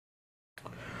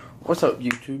What's up,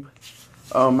 YouTube?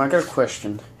 I got a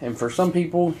question, and for some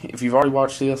people, if you've already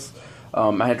watched this,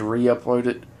 I had to re-upload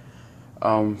it.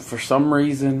 For some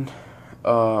reason,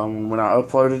 when I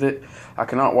uploaded it, I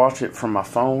cannot watch it from my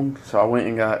phone, so I went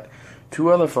and got two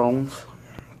other phones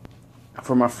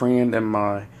for my friend and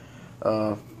my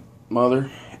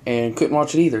mother, and couldn't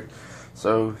watch it either.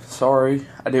 So, sorry,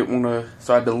 I didn't want to,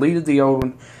 so I deleted the old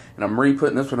one, and I'm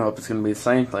re-putting this one up. It's going to be the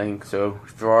same thing, so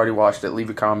if you've already watched it, leave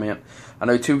a comment. I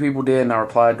know two people did, and I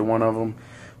replied to one of them,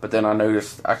 but then I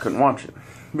noticed I couldn't watch it.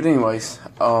 But anyways,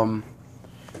 it's going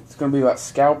to be about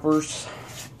scalpers,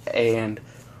 and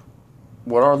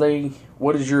what are they?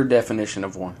 What is your definition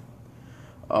of one?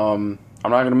 I'm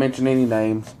not going to mention any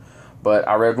names, but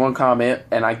I read one comment,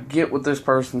 and I get what this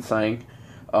person's saying.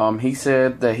 He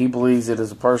said that he believes it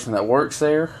is a person that works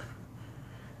there,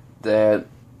 that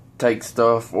takes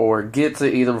stuff or gets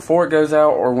it either before it goes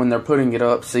out or when they're putting it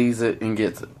up, sees it and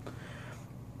gets it.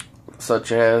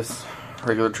 Such as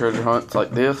regular treasure hunts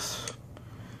like this,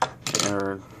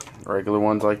 or regular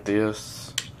ones like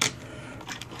this,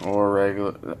 or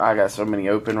regular. I got so many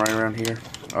open right around here.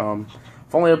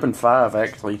 I've only opened 5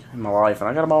 actually in my life, and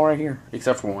I got them all right here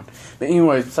except for one. But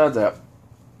anyways, besides that,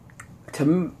 to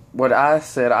me, what I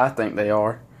said I think they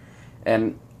are,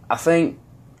 and I think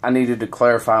I needed to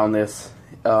clarify on this.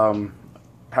 How I'm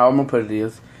gonna put it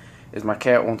is my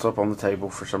cat wants up on the table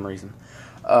for some reason.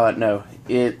 No,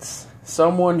 it's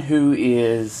someone who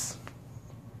is,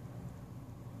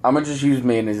 I'm going to just use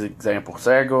me as an example.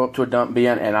 Say I go up to a dump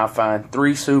bin and I find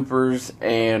 3 supers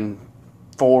and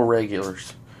 4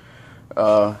 regulars.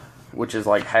 Which is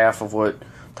like half of what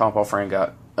Tom Paul Fran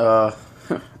got.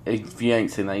 If you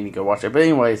ain't seen that, you need to go watch it. But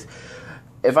anyways,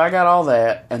 if I got all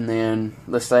that, and then,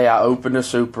 let's say I opened a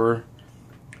super,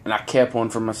 and I kept one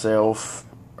for myself,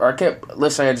 or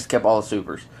let's say I just kept all the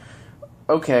supers.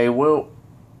 Okay, well,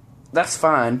 that's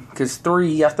fine, because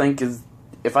 3, I think, is,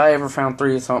 if I ever found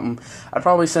 3 of something, I'd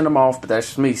probably send them off, but that's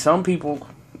just me. Some people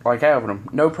like having them,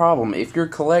 no problem. If you're a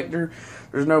collector,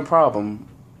 there's no problem.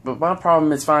 But my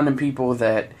problem is finding people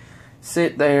that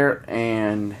sit there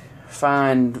and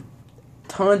find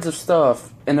tons of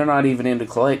stuff, and they're not even into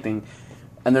collecting,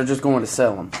 and they're just going to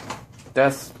sell them.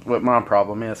 That's what my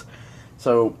problem is.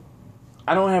 So,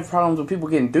 I don't have problems with people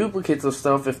getting duplicates of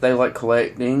stuff if they like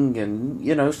collecting and,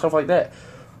 you know, stuff like that.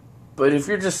 But if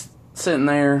you're just sitting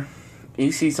there,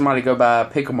 you see somebody go by,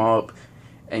 pick them up,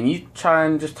 and you try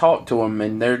and just talk to them,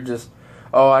 and they're just,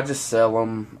 oh, I just sell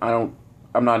them.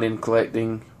 I'm not in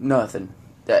collecting. Nothing.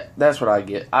 That's what I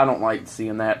get. I don't like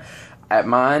seeing that. At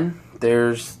mine,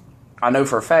 I know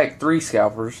for a fact, 3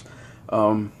 scalpers.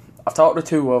 I've talked to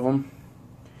 2 of them,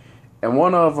 and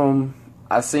one of them,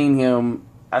 I see him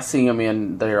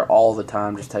in there all the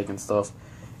time just taking stuff,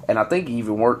 and I think he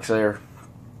even works there.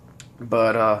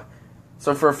 But,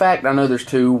 so for a fact, I know there's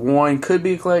 2. One could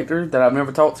be a collector that I've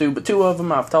never talked to, but 2 of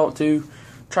them I've talked to,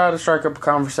 try to strike up a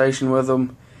conversation with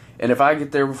them, and if I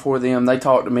get there before them, they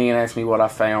talk to me and ask me what I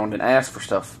found and ask for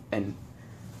stuff, and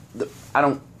I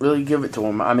don't really give it to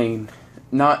them. I mean,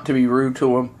 not to be rude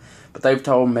to them, but they've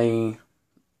told me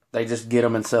they just get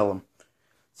them and sell them.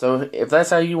 So if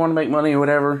that's how you want to make money or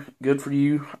whatever, good for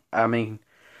you. I mean,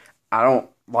 I don't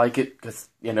like it because,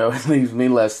 you know, it leaves me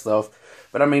less stuff.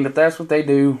 But I mean, if that's what they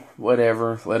do,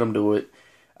 whatever, let them do it.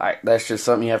 That's just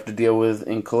something you have to deal with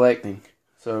in collecting.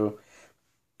 So,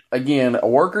 again, a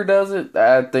worker does it,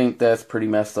 I think that's pretty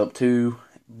messed up too.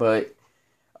 But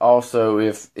also,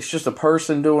 if it's just a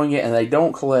person doing it and they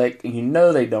don't collect, and you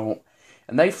know they don't,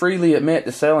 and they freely admit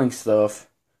to selling stuff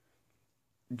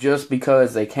just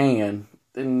because they can,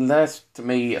 then that's, to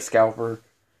me, a scalper.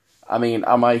 I mean,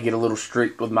 I might get a little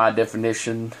strict with my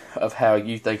definition of how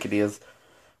you think it is.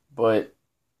 But,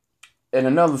 and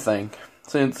another thing,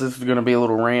 since this is going to be a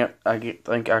little rant,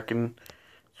 think I can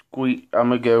I'm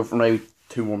going to go for maybe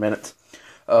 2 more minutes.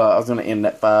 I was going to end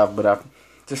at 5, but I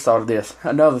just thought of this.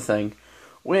 Another thing,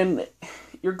 when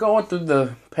you're going through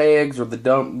the pegs or the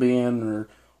dump bin or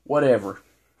whatever,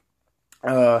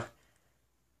 I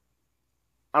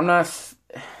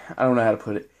don't know how to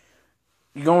put it.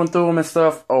 You're going through them and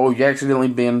stuff, oh, you accidentally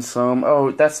bin some,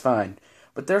 oh, that's fine.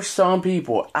 But there's some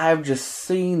people, I've just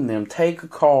seen them take a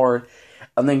card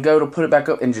and then go to put it back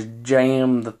up and just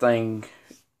jam the thing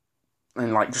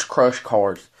and like just crush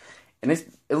cards. And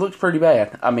it looks pretty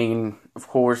bad. I mean, of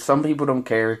course, some people don't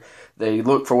care. They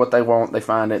look for what they want, they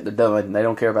find it, they're done. They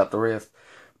don't care about the rest.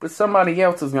 But somebody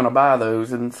else is going to buy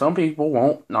those, and some people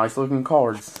want nice looking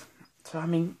cards. So, I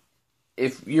mean,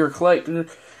 if you're a collector,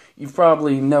 you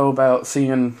probably know about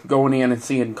going in and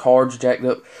seeing cards jacked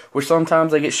up, which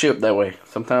sometimes they get shipped that way.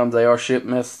 Sometimes they are shipped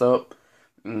messed up.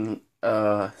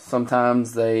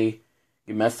 Sometimes they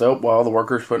get messed up while the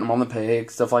workers putting them on the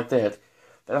peg, stuff like that.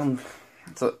 But I'm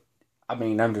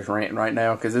just ranting right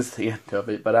now because it's the end of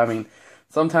it. But I mean,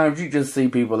 sometimes you just see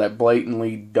people that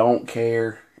blatantly don't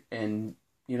care and,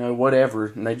 whatever.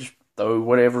 And they just throw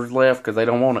whatever's left because they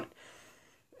don't want it.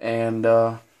 And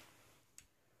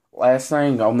last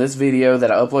thing on this video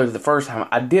that I uploaded the first time,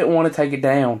 I didn't want to take it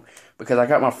down because I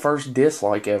got my first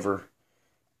dislike ever.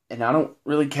 And I don't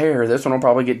really care. This one will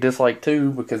probably get disliked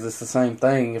too because it's the same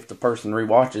thing if the person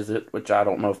rewatches it, which I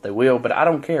don't know if they will, but I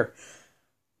don't care.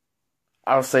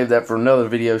 I'll save that for another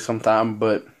video sometime,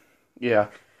 but yeah.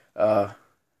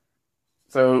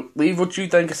 So leave what you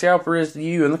think a scalper is to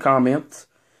you in the comments,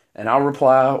 and I'll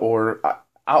reply, or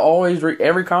I always read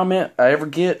every comment I ever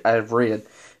get, I've read.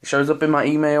 It shows up in my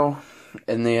email,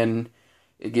 and then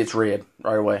it gets read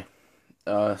right away.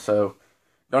 So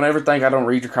don't ever think I don't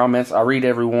read your comments. I read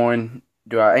everyone.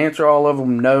 Do I answer all of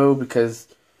them? No, because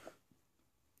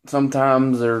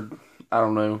sometimes they're, I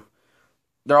don't know.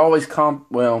 They're always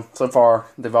so far,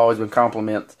 they've always been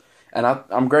compliments. And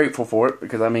I'm grateful for it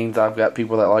because that means I've got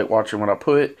people that like watching what I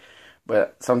put.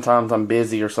 But sometimes I'm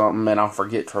busy or something and I'll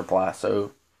forget to reply.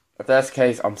 So if that's the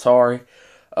case, I'm sorry.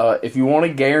 If you want a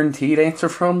guaranteed answer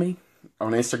from me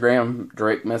on Instagram,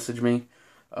 direct message me.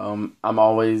 I'm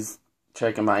always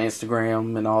checking my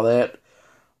Instagram and all that.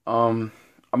 I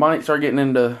might start getting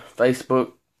into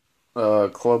Facebook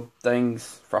club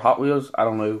things for Hot Wheels. I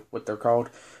don't know what they're called.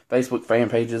 Facebook fan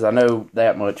pages. I know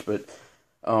that much, but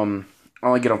I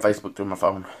only get on Facebook through my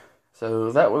phone.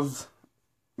 So that was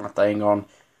my thing on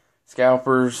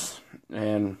scalpers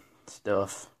and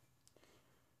stuff.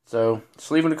 So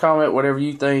just leave in a comment whatever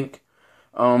you think.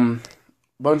 Bunch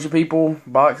of people,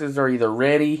 boxes are either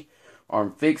ready or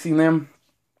I'm fixing them.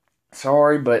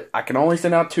 Sorry, but I can only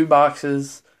send out 2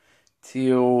 boxes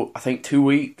till, I think, 2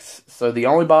 weeks. So the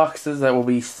only boxes that will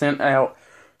be sent out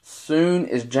soon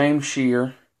is James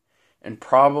Shear and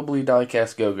probably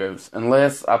Diecast Go-Go's.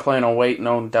 Unless I plan on waiting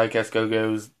on Diecast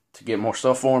Go-Go's to get more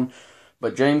stuff for them.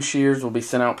 But James Shear's will be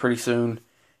sent out pretty soon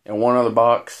in one other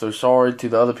box. So sorry to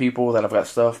the other people that I've got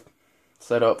stuff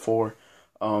set up for.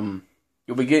 You'll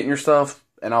be getting your stuff,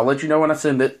 and I'll let you know when I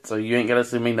send it. So you ain't got to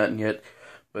send me nothing yet.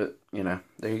 But, there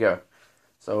you go.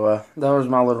 So, that was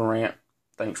my little rant.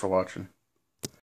 Thanks for watching.